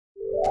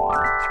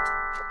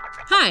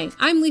Hi,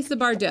 I'm Lisa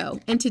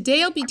Bardot, and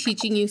today I'll be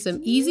teaching you some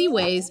easy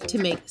ways to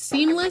make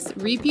seamless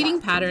repeating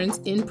patterns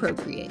in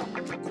Procreate.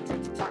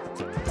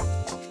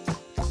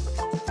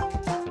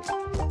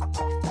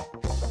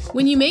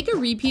 When you make a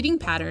repeating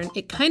pattern,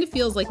 it kind of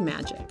feels like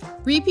magic.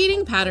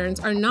 Repeating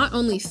patterns are not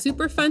only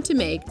super fun to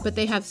make, but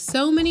they have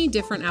so many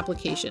different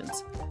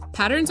applications.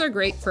 Patterns are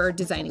great for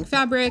designing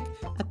fabric,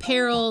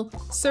 apparel,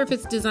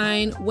 surface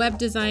design, web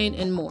design,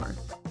 and more.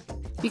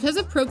 Because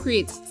of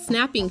Procreate's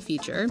snapping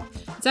feature,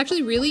 it's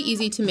actually really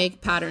easy to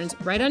make patterns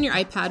right on your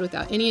iPad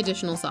without any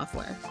additional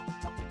software.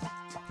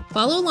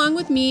 Follow along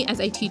with me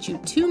as I teach you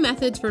two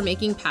methods for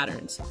making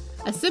patterns: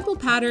 a simple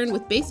pattern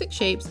with basic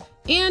shapes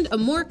and a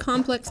more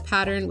complex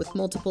pattern with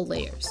multiple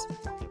layers.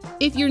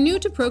 If you're new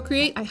to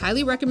Procreate, I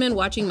highly recommend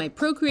watching my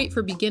Procreate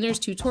for Beginners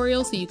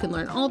tutorial so you can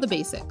learn all the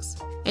basics.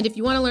 And if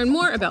you want to learn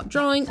more about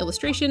drawing,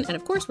 illustration, and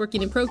of course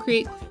working in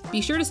Procreate,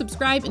 be sure to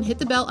subscribe and hit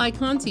the bell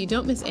icon so you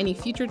don't miss any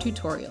future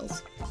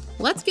tutorials.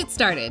 Let's get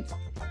started.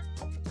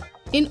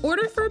 In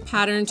order for a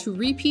pattern to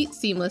repeat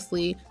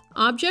seamlessly,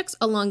 objects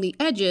along the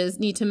edges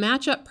need to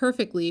match up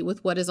perfectly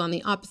with what is on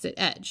the opposite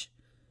edge.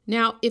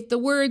 Now, if the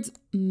words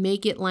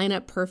 "make it line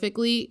up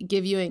perfectly"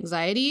 give you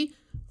anxiety,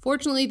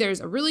 fortunately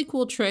there's a really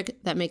cool trick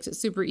that makes it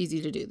super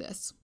easy to do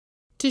this.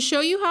 To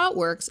show you how it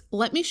works,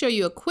 let me show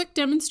you a quick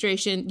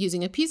demonstration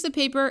using a piece of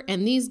paper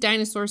and these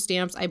dinosaur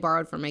stamps I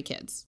borrowed from my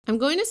kids. I'm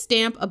going to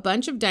stamp a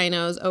bunch of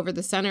dinos over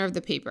the center of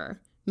the paper,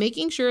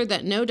 making sure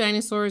that no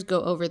dinosaurs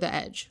go over the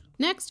edge.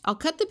 Next, I'll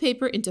cut the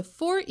paper into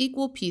 4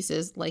 equal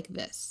pieces like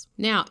this.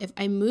 Now, if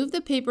I move the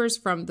papers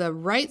from the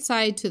right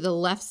side to the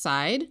left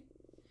side,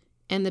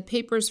 and the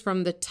papers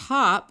from the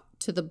top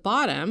to the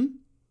bottom,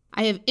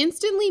 I have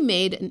instantly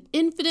made an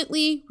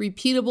infinitely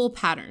repeatable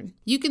pattern.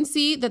 You can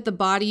see that the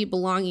body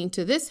belonging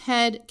to this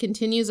head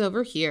continues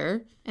over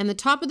here, and the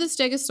top of the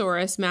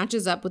Stegosaurus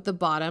matches up with the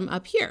bottom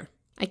up here.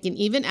 I can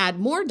even add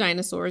more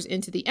dinosaurs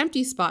into the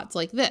empty spots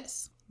like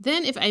this.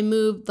 Then if I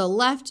move the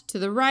left to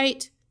the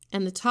right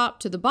and the top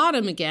to the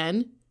bottom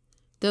again,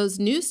 those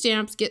new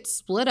stamps get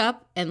split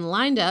up and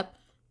lined up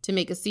to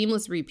make a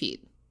seamless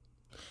repeat.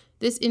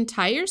 This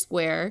entire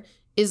square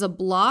is a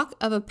block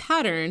of a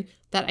pattern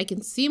that I can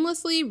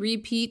seamlessly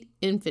repeat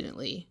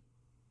infinitely.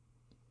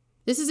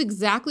 This is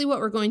exactly what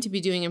we're going to be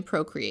doing in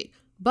Procreate,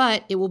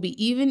 but it will be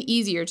even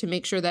easier to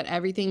make sure that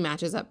everything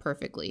matches up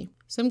perfectly.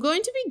 So I'm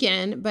going to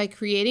begin by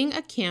creating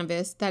a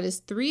canvas that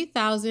is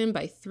 3000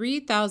 by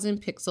 3000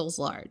 pixels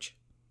large.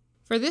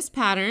 For this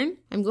pattern,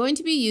 I'm going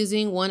to be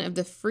using one of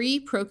the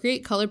free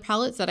Procreate color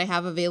palettes that I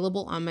have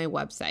available on my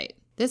website.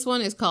 This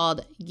one is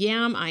called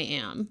Yam I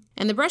Am.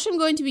 And the brush I'm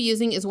going to be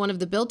using is one of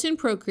the built-in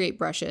Procreate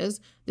brushes.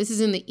 This is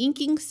in the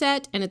inking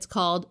set and it's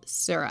called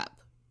Syrup.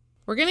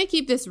 We're going to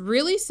keep this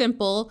really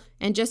simple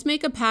and just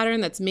make a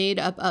pattern that's made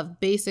up of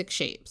basic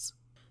shapes.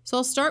 So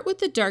I'll start with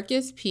the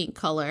darkest pink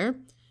color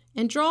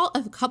and draw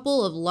a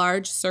couple of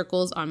large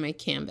circles on my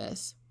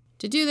canvas.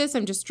 To do this,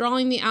 I'm just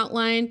drawing the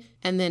outline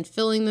and then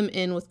filling them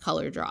in with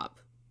color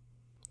drop.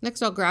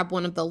 Next, I'll grab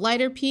one of the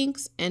lighter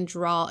pinks and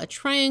draw a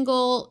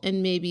triangle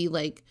and maybe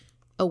like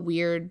a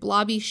weird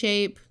blobby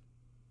shape.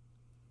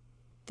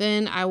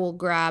 Then I will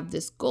grab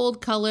this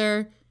gold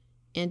color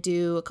and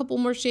do a couple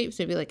more shapes,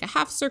 maybe like a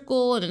half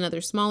circle and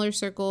another smaller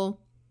circle.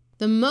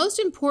 The most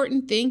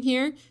important thing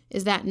here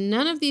is that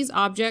none of these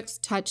objects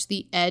touch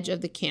the edge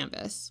of the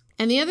canvas.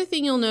 And the other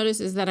thing you'll notice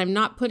is that I'm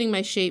not putting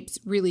my shapes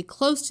really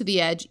close to the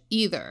edge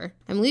either.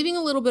 I'm leaving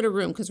a little bit of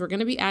room because we're going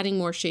to be adding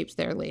more shapes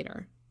there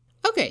later.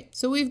 Okay,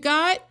 so we've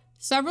got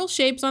several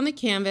shapes on the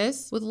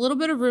canvas with a little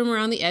bit of room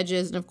around the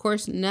edges and of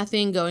course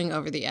nothing going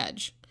over the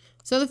edge.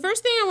 So the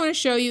first thing I want to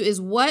show you is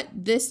what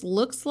this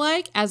looks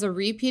like as a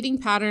repeating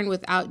pattern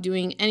without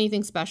doing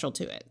anything special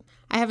to it.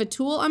 I have a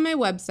tool on my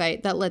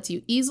website that lets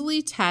you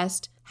easily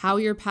test how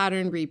your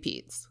pattern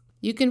repeats.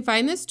 You can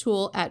find this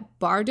tool at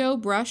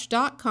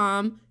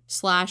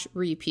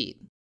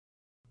bardotbrush.com/repeat.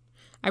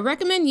 I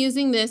recommend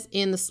using this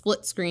in the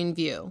split screen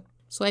view.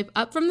 Swipe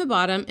up from the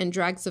bottom and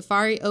drag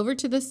Safari over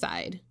to the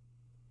side.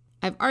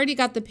 I've already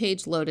got the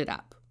page loaded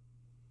up.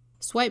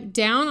 Swipe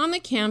down on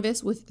the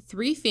canvas with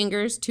 3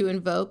 fingers to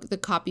invoke the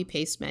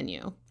copy-paste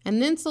menu,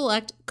 and then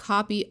select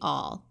Copy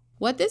All.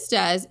 What this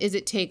does is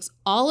it takes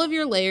all of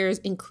your layers,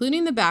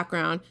 including the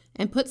background,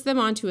 and puts them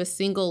onto a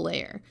single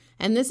layer.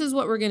 And this is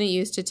what we're going to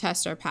use to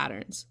test our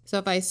patterns. So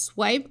if I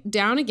swipe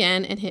down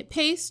again and hit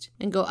paste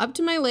and go up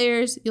to my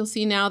layers, you'll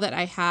see now that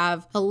I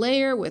have a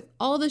layer with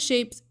all the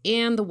shapes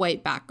and the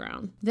white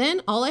background.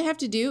 Then all I have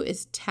to do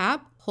is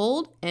tap,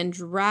 hold, and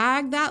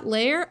drag that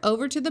layer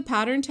over to the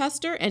pattern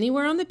tester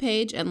anywhere on the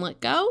page and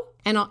let go.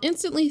 And I'll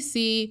instantly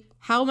see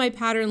how my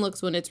pattern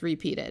looks when it's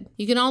repeated.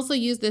 You can also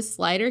use this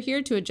slider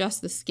here to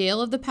adjust the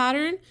scale of the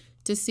pattern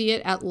to see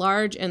it at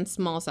large and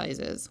small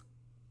sizes.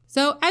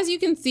 So as you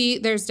can see,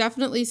 there's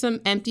definitely some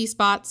empty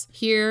spots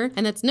here,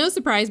 and that's no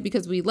surprise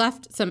because we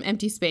left some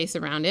empty space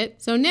around it.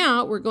 So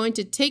now we're going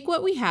to take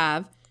what we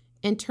have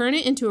and turn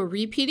it into a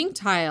repeating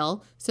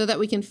tile so that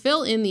we can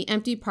fill in the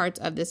empty parts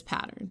of this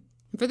pattern.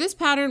 And for this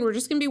pattern, we're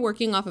just gonna be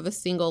working off of a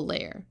single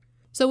layer.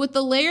 So with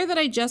the layer that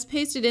I just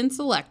pasted in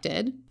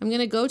selected, I'm going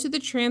to go to the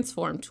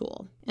transform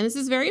tool. And this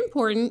is very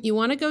important. You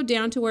want to go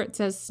down to where it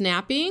says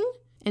snapping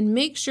and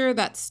make sure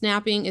that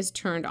snapping is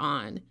turned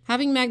on.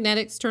 Having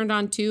magnetics turned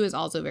on too is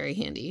also very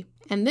handy.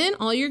 And then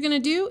all you're going to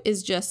do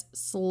is just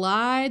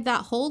slide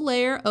that whole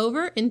layer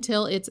over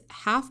until it's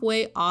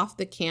halfway off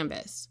the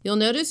canvas. You'll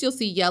notice you'll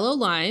see yellow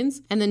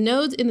lines, and the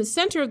nodes in the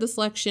center of the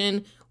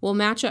selection will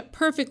match up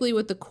perfectly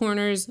with the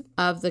corners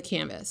of the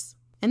canvas.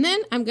 And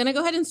then I'm going to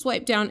go ahead and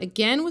swipe down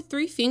again with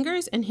 3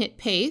 fingers and hit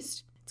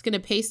paste. It's going to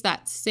paste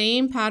that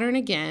same pattern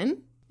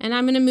again. And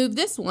I'm going to move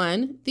this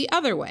one the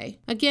other way.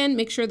 Again,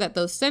 make sure that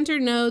those center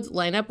nodes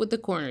line up with the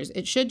corners.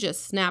 It should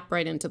just snap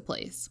right into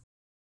place.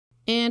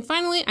 And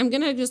finally, I'm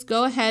going to just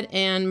go ahead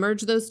and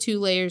merge those 2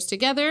 layers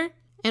together.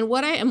 And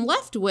what I am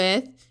left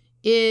with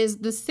is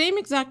the same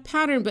exact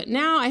pattern, but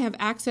now I have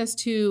access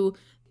to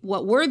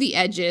what were the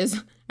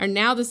edges are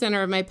now the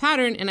center of my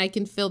pattern, and I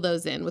can fill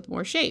those in with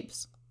more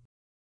shapes.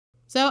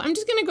 So I'm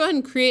just going to go ahead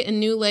and create a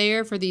new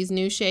layer for these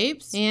new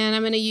shapes. And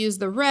I'm going to use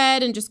the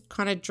red and just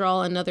kind of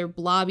draw another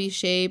blobby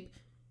shape.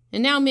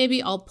 And now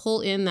maybe I'll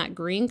pull in that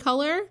green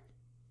color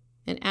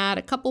and add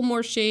a couple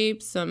more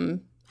shapes,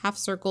 some half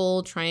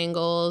circle,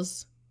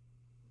 triangles.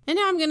 And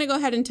now I'm going to go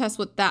ahead and test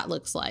what that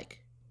looks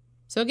like.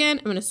 So again,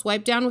 I'm going to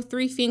swipe down with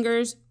 3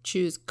 fingers,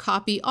 choose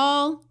copy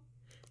all,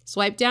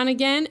 swipe down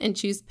again and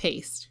choose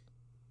paste.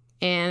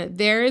 And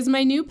there is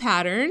my new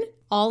pattern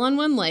all on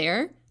one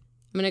layer.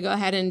 I'm going to go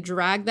ahead and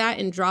drag that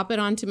and drop it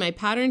onto my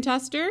pattern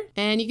tester,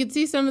 and you can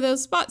see some of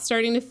those spots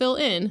starting to fill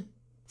in.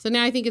 So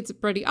now I think it's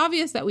pretty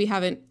obvious that we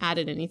haven't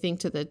added anything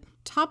to the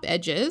top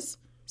edges.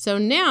 So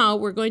now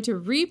we're going to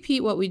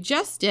repeat what we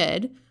just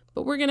did,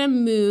 but we're going to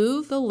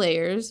move the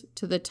layers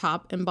to the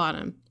top and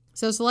bottom.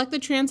 So select the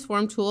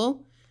transform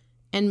tool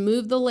and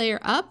move the layer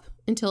up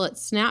until it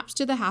snaps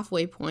to the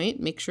halfway point.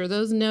 Make sure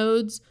those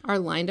nodes are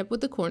lined up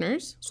with the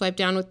corners. Swipe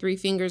down with 3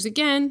 fingers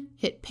again,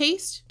 hit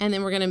paste, and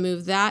then we're going to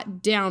move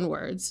that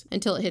downwards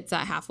until it hits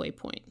that halfway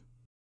point.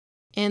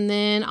 And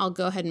then I'll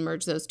go ahead and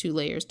merge those 2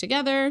 layers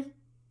together,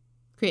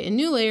 create a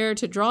new layer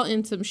to draw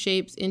in some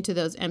shapes into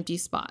those empty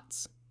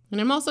spots. And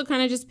I'm also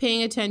kind of just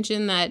paying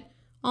attention that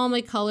all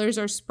my colors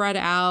are spread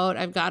out.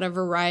 I've got a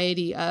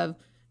variety of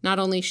not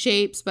only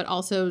shapes, but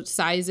also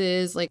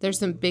sizes. Like there's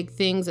some big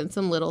things and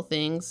some little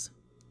things.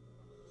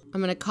 I'm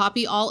going to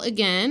copy all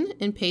again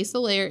and paste the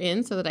layer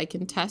in so that I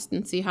can test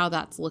and see how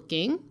that's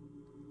looking.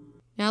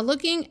 Now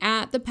looking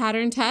at the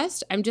pattern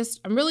test, I'm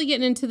really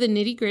getting into the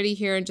nitty-gritty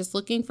here and just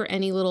looking for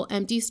any little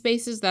empty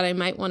spaces that I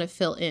might want to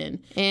fill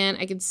in. And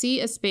I can see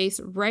a space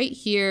right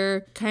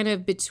here, kind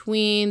of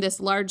between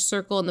this large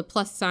circle and the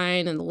plus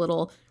sign and the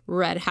little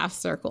red half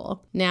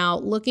circle. Now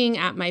looking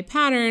at my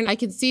pattern, I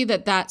can see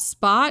that that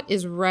spot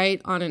is right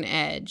on an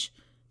edge.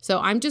 So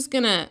I'm just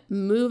going to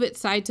move it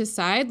side to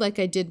side like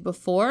I did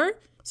before,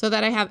 so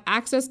that I have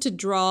access to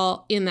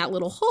draw in that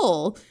little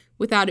hole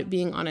without it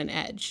being on an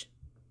edge.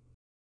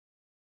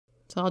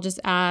 So I'll just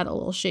add a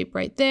little shape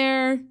right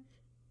there,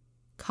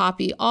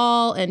 copy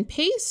all and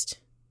paste,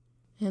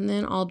 and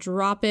then I'll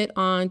drop it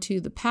onto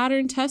the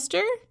pattern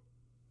tester.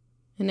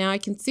 And now I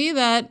can see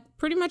that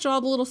pretty much all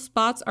the little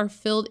spots are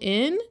filled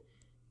in.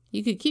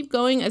 You could keep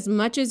going as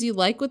much as you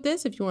like with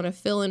this if you want to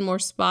fill in more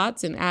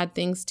spots and add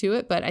things to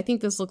it, but I think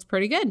this looks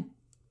pretty good.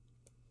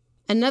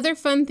 Another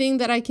fun thing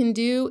that I can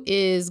do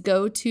is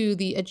go to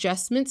the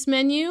adjustments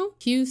menu,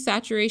 hue,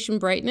 saturation,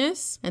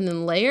 brightness, and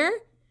then layer.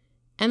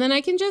 And then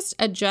I can just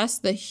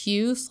adjust the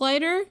hue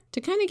slider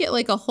to kind of get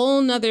like a whole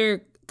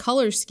nother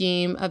color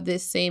scheme of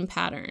this same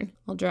pattern.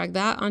 I'll drag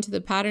that onto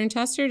the pattern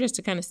tester just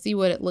to kind of see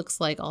what it looks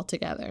like all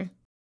together.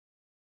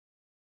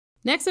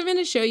 Next, I'm going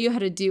to show you how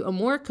to do a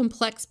more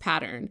complex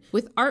pattern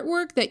with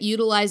artwork that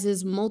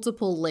utilizes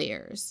multiple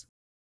layers.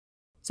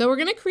 So we're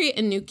going to create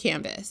a new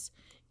canvas.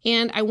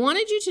 And I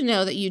wanted you to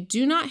know that you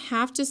do not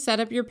have to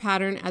set up your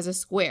pattern as a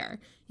square.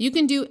 You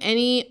can do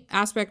any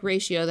aspect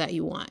ratio that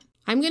you want.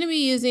 I'm going to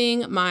be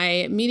using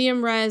my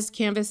medium res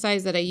canvas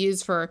size that I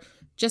use for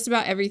just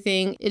about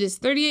everything. It is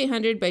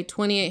 3800 by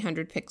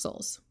 2800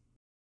 pixels.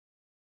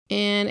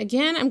 And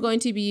again, I'm going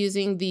to be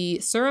using the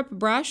syrup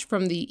brush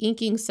from the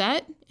inking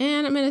set,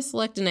 and I'm going to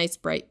select a nice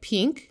bright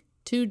pink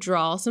to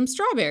draw some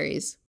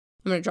strawberries.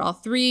 I'm going to draw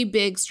 3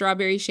 big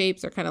strawberry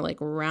shapes. They're kind of like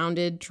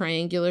rounded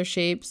triangular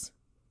shapes.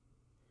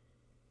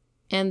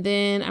 And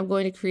then I'm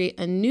going to create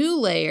a new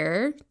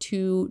layer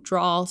to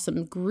draw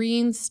some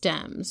green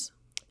stems.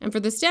 And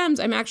for the stems,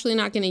 I'm actually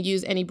not going to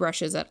use any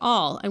brushes at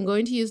all. I'm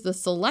going to use the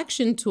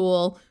selection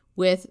tool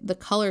with the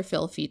color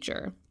fill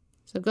feature.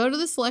 So go to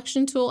the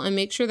selection tool and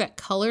make sure that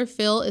color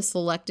fill is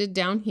selected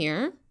down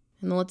here.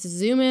 And then let's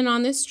zoom in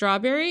on this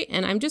strawberry.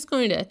 And I'm just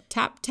going to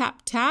tap,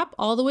 tap, tap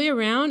all the way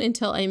around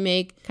until I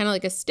make kind of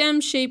like a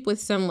stem shape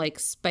with some like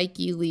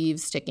spiky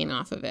leaves sticking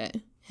off of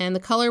it. And the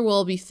color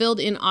will be filled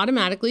in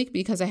automatically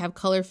because I have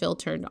color fill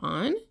turned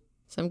on.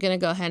 So I'm going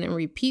to go ahead and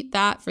repeat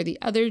that for the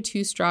other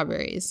 2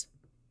 strawberries.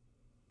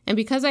 And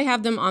because I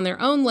have them on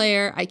their own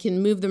layer, I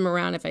can move them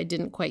around if I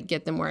didn't quite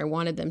get them where I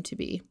wanted them to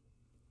be.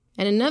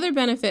 And another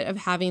benefit of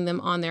having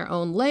them on their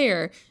own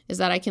layer is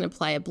that I can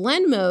apply a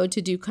blend mode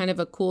to do kind of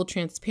a cool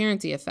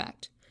transparency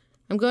effect.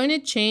 I'm going to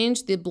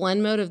change the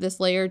blend mode of this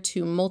layer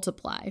to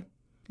multiply.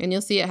 And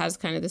you'll see it has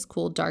kind of this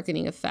cool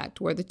darkening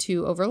effect where the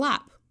two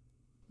overlap.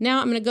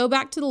 Now I'm going to go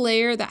back to the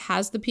layer that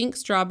has the pink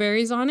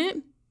strawberries on it.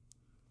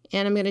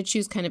 And I'm going to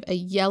choose kind of a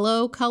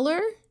yellow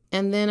color.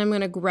 And then I'm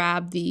going to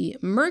grab the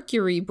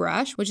Mercury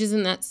brush, which is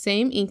in that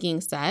same inking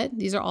set.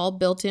 These are all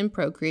built-in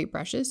Procreate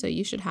brushes, so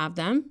you should have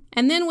them.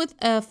 And then with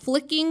a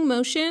flicking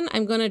motion,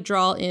 I'm going to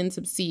draw in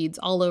some seeds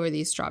all over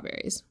these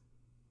strawberries.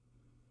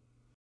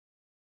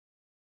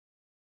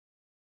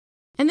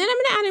 And then I'm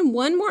going to add in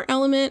one more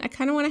element. I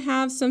kind of want to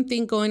have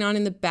something going on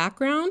in the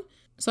background.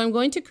 So I'm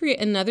going to create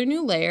another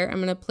new layer. I'm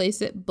going to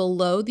place it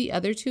below the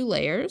other two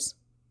layers.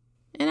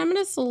 And I'm going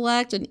to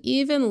select an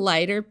even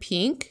lighter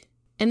pink.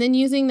 And then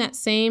using that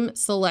same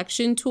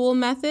selection tool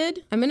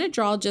method, I'm going to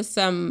draw just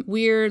some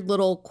weird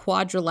little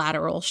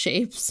quadrilateral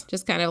shapes,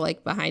 just kind of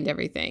like behind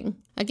everything.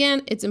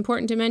 Again, it's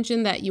important to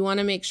mention that you want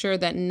to make sure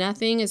that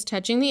nothing is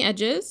touching the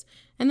edges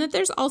and that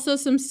there's also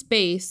some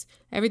space.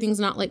 Everything's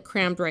not like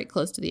crammed right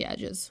close to the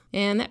edges.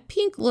 And that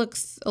pink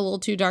looks a little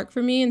too dark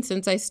for me. And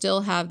since I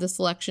still have the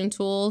selection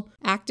tool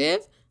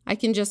active, I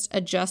can just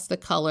adjust the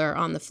color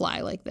on the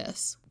fly like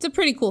this. It's a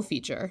pretty cool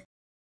feature.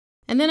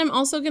 And then I'm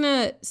also going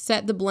to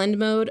set the blend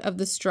mode of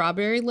the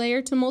strawberry layer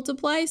to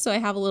multiply, so I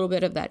have a little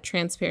bit of that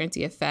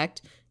transparency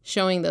effect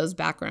showing those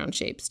background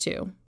shapes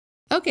too.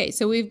 Okay,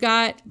 so we've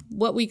got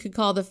what we could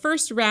call the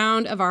first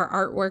round of our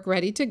artwork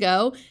ready to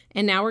go,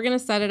 and now we're going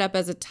to set it up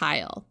as a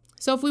tile.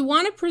 So if we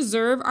want to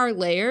preserve our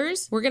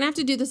layers, we're going to have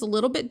to do this a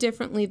little bit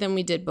differently than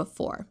we did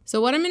before. So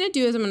what I'm going to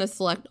do is I'm going to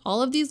select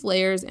all of these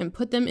layers and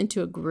put them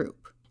into a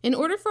group. In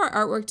order for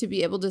our artwork to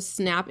be able to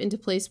snap into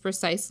place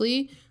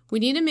precisely, we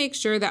need to make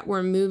sure that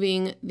we're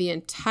moving the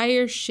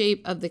entire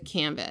shape of the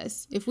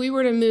canvas. If we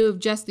were to move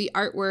just the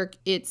artwork,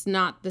 it's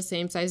not the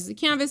same size as the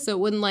canvas, so it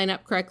wouldn't line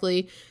up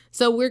correctly.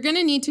 So we're going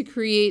to need to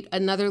create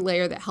another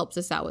layer that helps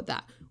us out with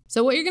that.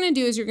 So what you're going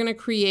to do is you're going to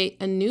create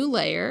a new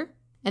layer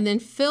and then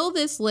fill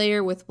this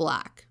layer with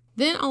black.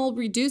 Then I'll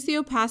reduce the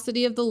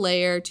opacity of the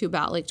layer to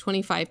about like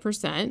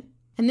 25%.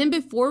 And then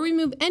before we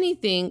move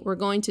anything, we're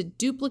going to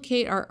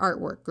duplicate our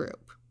artwork group.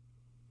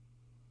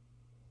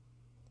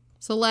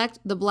 Select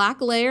the black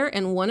layer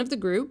in one of the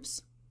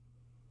groups,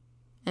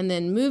 and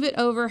then move it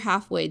over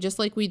halfway, just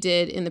like we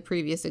did in the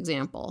previous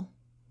example.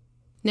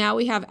 Now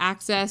we have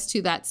access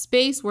to that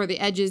space where the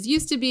edges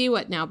used to be,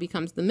 what now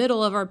becomes the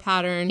middle of our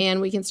pattern,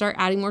 and we can start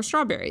adding more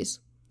strawberries.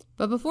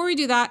 But before we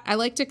do that, I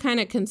like to kind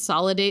of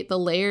consolidate the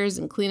layers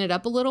and clean it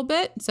up a little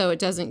bit so it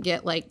doesn't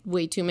get like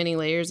way too many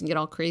layers and get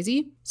all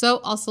crazy.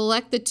 So I'll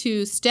select the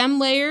two stem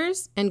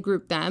layers and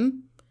group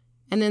them,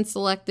 and then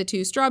select the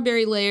two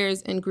strawberry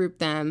layers and group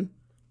them,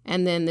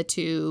 and then the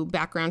two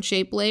background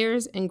shape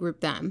layers and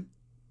group them.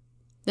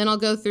 Then I'll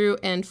go through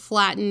and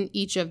flatten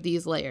each of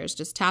these layers.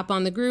 Just tap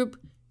on the group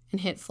and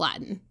hit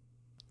flatten.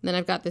 Then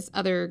I've got this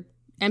other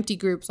empty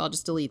group, so I'll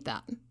just delete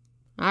that.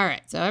 All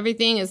right, so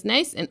everything is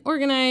nice and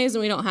organized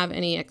and we don't have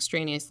any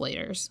extraneous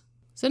layers.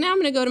 So now I'm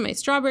gonna go to my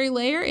strawberry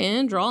layer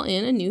and draw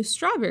in a new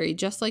strawberry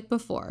just like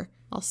before.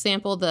 I'll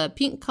sample the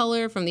pink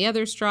color from the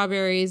other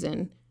strawberries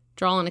and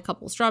draw in a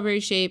couple strawberry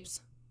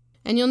shapes.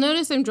 And you'll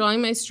notice I'm drawing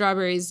my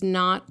strawberries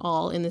not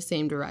all in the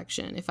same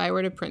direction. If I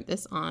were to print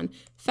this on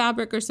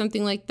fabric or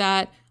something like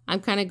that,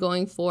 I'm kind of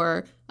going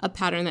for a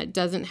pattern that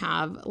doesn't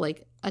have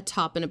like a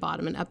top and a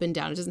bottom and up and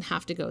down. It doesn't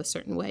have to go a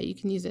certain way. You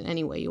can use it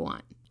any way you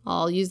want.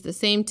 I'll use the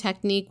same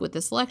technique with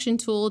the selection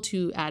tool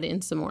to add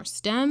in some more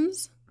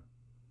stems.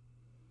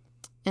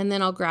 And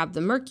then I'll grab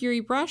the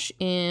Mercury brush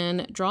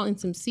and draw in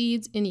some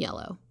seeds in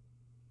yellow.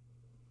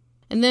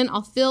 And then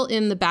I'll fill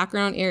in the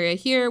background area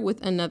here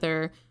with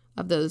another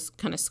of those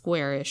kind of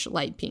squarish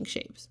light pink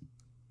shapes.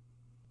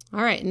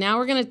 All right, now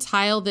we're gonna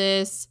tile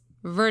this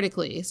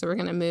vertically. So we're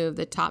gonna move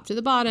the top to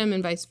the bottom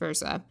and vice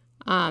versa.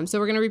 So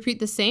we're gonna repeat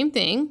the same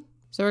thing.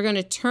 So we're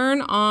gonna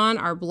turn on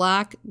our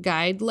black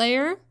guide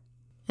layer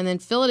and then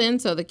fill it in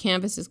so the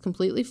canvas is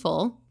completely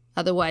full.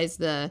 Otherwise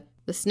the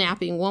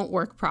snapping won't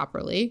work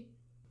properly.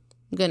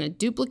 I'm gonna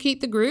duplicate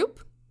the group,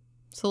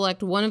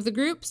 select one of the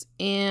groups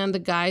and the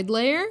guide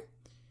layer.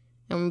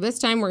 And this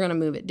time we're gonna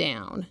move it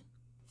down.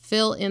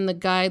 Fill in the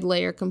guide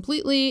layer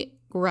completely,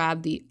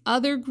 grab the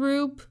other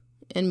group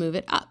and move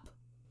it up.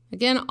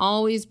 Again,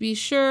 always be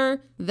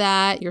sure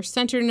that your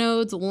center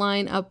nodes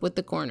line up with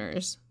the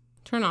corners.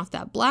 Turn off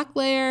that black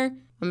layer.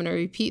 I'm going to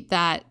repeat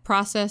that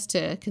process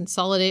to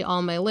consolidate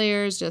all my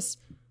layers. Just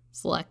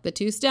select the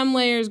two stem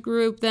layers,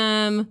 group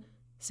them.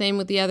 Same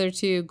with the other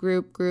two,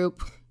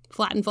 group,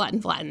 flatten, flatten,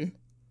 flatten.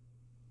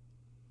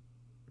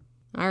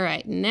 All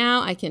right,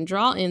 now I can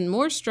draw in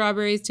more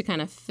strawberries to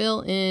kind of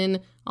fill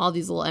in all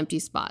these little empty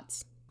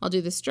spots. I'll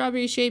do the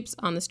strawberry shapes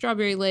on the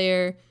strawberry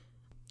layer,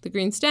 the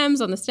green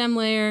stems on the stem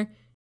layer,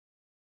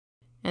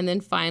 and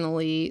then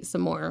finally some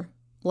more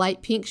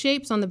light pink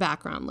shapes on the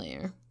background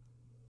layer.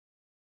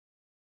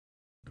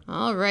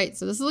 All right,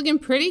 so this is looking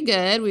pretty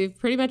good. We've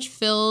pretty much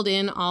filled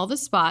in all the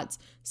spots.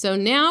 So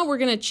now we're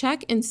gonna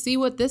check and see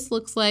what this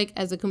looks like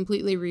as a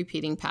completely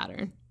repeating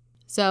pattern.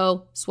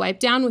 So swipe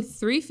down with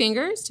 3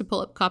 fingers to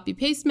pull up copy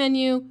paste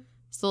menu,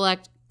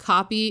 select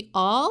copy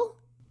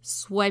all,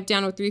 swipe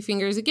down with 3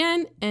 fingers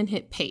again and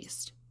hit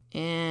paste.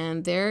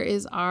 And there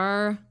is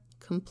our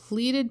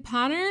completed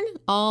pattern,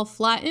 all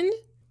flattened.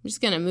 I'm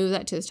just gonna move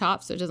that to the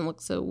top so it doesn't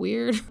look so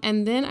weird.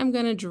 And then I'm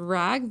gonna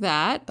drag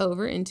that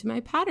over into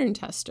my pattern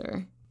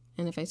tester.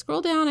 And if I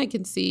scroll down, I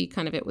can see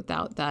kind of it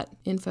without that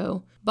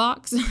info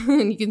box.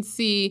 And you can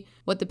see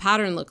what the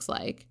pattern looks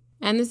like.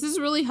 And this is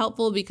really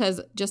helpful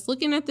because just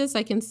looking at this,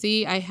 I can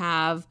see I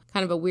have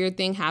kind of a weird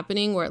thing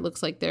happening where it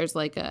looks like there's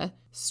like a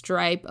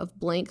stripe of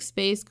blank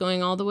space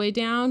going all the way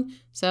down.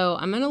 So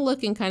I'm gonna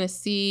look and kind of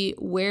see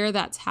where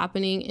that's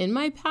happening in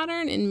my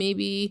pattern and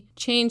maybe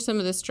change some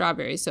of the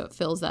strawberries so it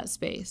fills that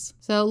space.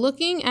 So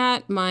looking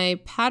at my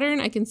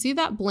pattern, I can see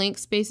that blank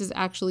space is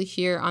actually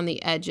here on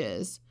the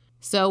edges.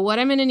 So what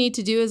I'm gonna need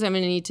to do is I'm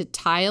gonna need to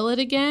tile it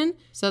again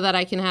so that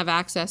I can have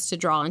access to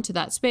draw into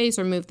that space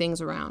or move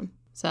things around.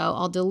 So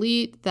I'll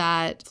delete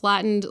that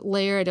flattened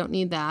layer, I don't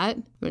need that.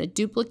 I'm gonna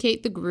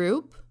duplicate the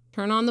group,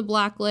 turn on the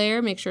black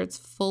layer, make sure it's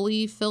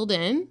fully filled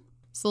in.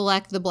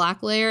 Select the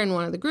black layer in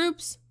one of the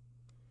groups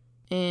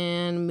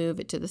and move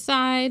it to the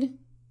side.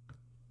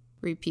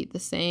 Repeat the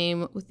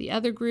same with the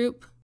other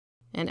group.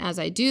 And as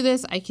I do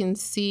this, I can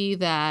see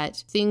that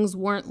things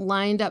weren't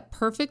lined up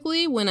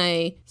perfectly when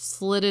I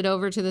slid it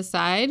over to the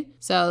side.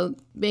 So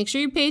make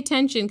sure you pay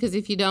attention because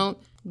if you don't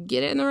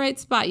get it in the right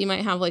spot, you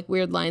might have like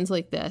weird lines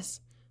like this.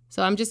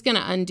 So I'm just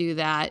gonna undo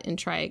that and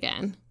try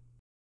again.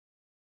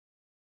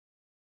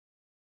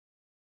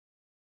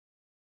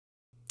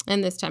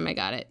 And this time I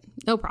got it,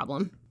 no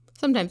problem.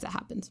 Sometimes that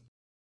happens.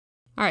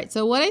 All right,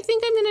 so what I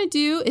think I'm gonna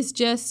do is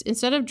just,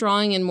 instead of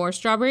drawing in more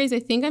strawberries, I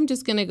think I'm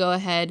just gonna go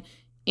ahead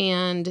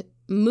and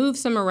move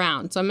some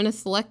around. So I'm gonna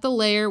select the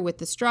layer with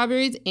the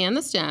strawberries and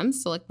the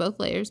stems, select both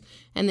layers,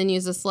 and then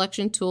use the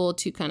selection tool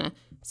to kind of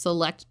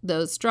select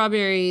those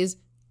strawberries,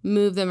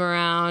 move them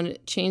around,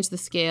 change the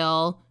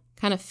scale,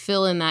 kind of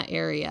fill in that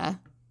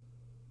area.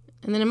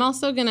 And then I'm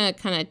also gonna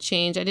kind of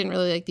change, I didn't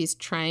really like these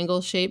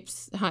triangle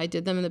shapes, how I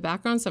did them in the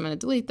background, so I'm gonna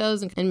delete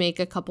those and make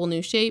a couple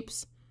new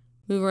shapes,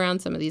 move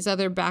around some of these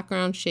other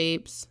background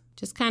shapes,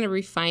 just kind of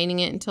refining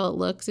it until it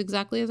looks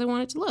exactly as I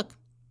want it to look.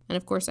 And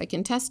of course I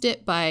can test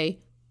it by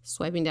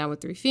swiping down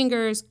with 3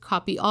 fingers,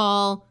 copy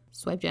all,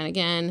 swipe down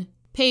again,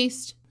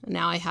 paste. And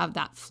now I have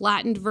that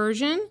flattened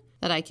version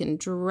that I can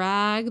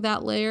drag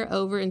that layer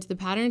over into the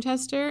pattern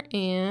tester,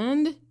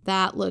 and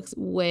that looks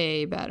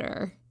way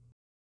better.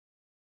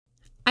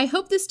 I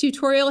hope this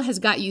tutorial has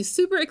got you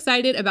super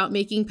excited about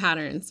making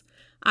patterns.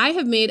 I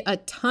have made a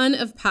ton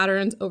of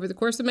patterns over the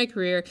course of my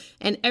career,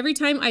 and every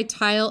time I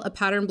tile a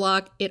pattern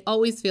block, it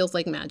always feels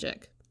like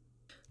magic.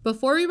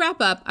 Before we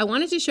wrap up, I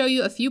wanted to show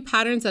you a few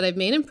patterns that I've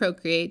made in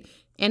Procreate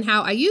and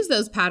how I use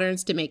those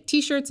patterns to make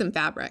t-shirts and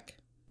fabric.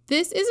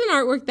 This is an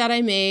artwork that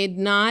I made,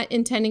 not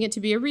intending it to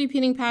be a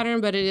repeating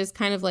pattern, but it is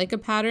kind of like a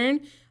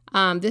pattern.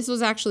 This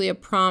was actually a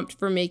prompt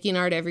for making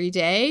art every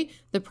day.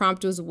 The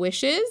prompt was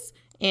wishes,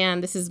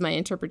 and this is my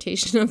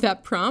interpretation of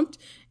that prompt,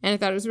 and I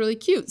thought it was really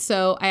cute.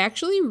 So I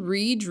actually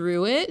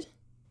redrew it,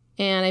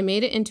 and I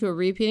made it into a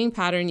repeating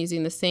pattern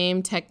using the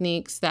same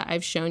techniques that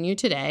I've shown you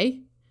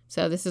today.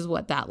 So this is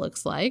what that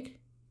looks like.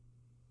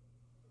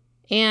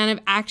 And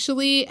I've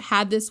actually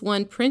had this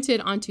one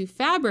printed onto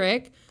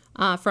fabric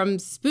from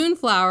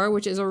Spoonflower,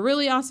 which is a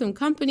really awesome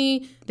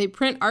company. They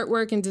print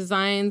artwork and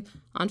design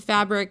on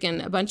fabric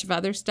and a bunch of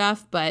other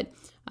stuff, but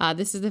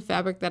this is the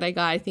fabric that I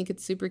got. I think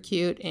it's super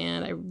cute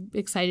and I'm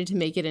excited to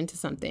make it into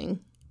something.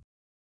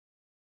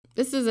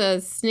 This is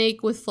a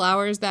snake with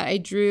flowers that I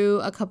drew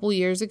a couple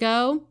years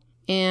ago,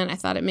 and I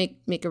thought it'd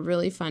make a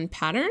really fun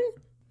pattern.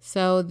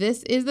 So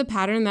this is the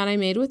pattern that I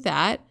made with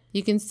that.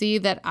 You can see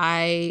that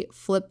I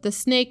flipped the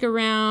snake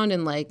around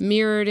and like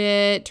mirrored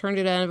it, turned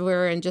it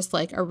over, and just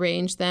like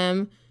arranged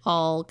them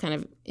all kind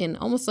of in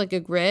almost like a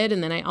grid.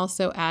 And then I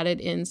also added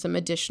in some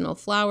additional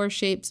flower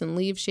shapes and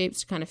leaf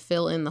shapes to kind of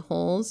fill in the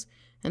holes.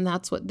 And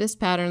that's what this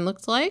pattern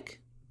looks like.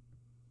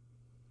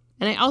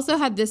 And I also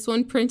had this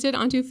one printed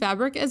onto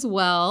fabric as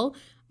well.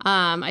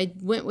 I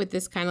went with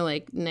this kind of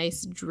like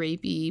nice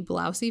drapey,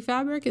 blousey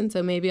fabric. And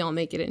so maybe I'll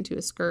make it into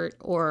a skirt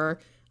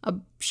or a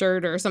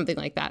shirt or something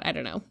like that. I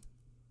don't know.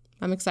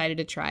 I'm excited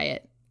to try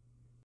it.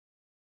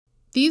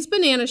 These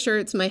banana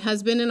shirts my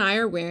husband and I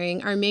are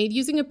wearing are made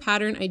using a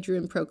pattern I drew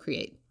in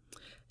Procreate.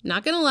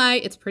 Not gonna lie,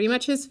 it's pretty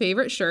much his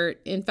favorite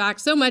shirt. In fact,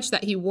 so much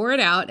that he wore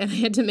it out and I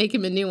had to make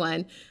him a new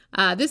one.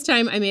 This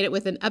time I made it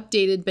with an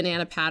updated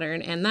banana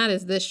pattern, and that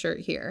is this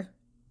shirt here.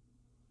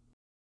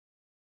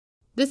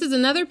 This is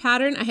another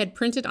pattern I had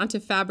printed onto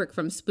fabric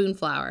from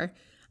Spoonflower.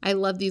 I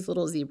love these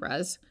little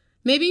zebras.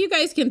 Maybe you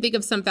guys can think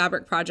of some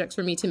fabric projects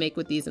for me to make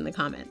with these in the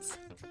comments.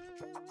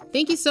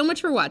 Thank you so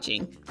much for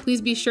watching.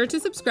 Please be sure to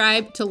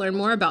subscribe to learn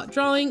more about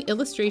drawing,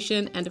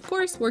 illustration, and of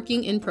course,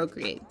 working in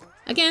Procreate.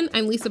 Again,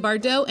 I'm Lisa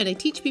Bardot, and I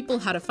teach people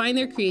how to find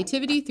their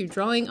creativity through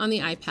drawing on the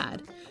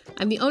iPad.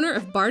 I'm the owner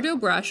of Bardo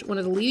Brush, one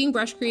of the leading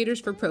brush creators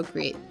for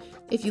Procreate.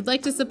 If you'd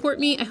like to support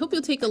me, I hope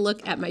you'll take a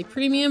look at my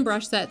premium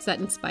brush sets that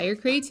inspire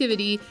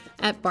creativity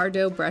at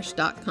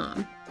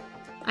bardobrush.com.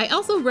 I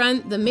also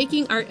run the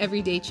Making Art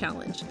Everyday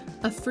Challenge,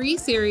 a free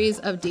series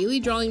of daily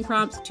drawing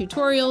prompts,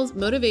 tutorials,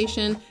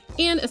 motivation,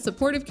 and a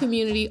supportive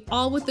community,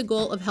 all with the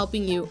goal of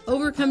helping you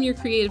overcome your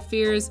creative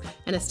fears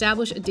and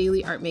establish a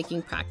daily art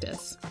making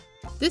practice.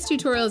 This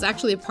tutorial is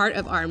actually a part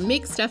of our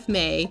Make Stuff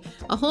May,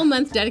 a whole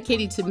month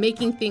dedicated to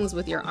making things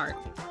with your art.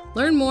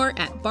 Learn more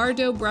at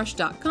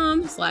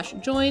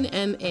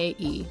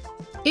bardobrush.com/joinMAE.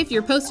 If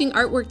you're posting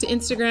artwork to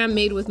Instagram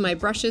made with my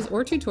brushes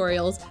or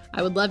tutorials,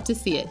 I would love to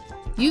see it.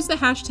 Use the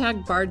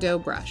hashtag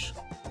 #BardoBrush.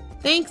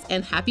 Thanks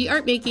and happy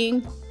art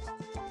making!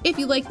 If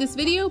you like this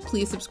video,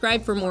 please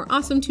subscribe for more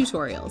awesome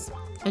tutorials.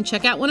 And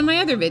check out one of my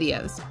other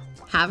videos.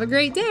 Have a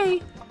great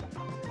day!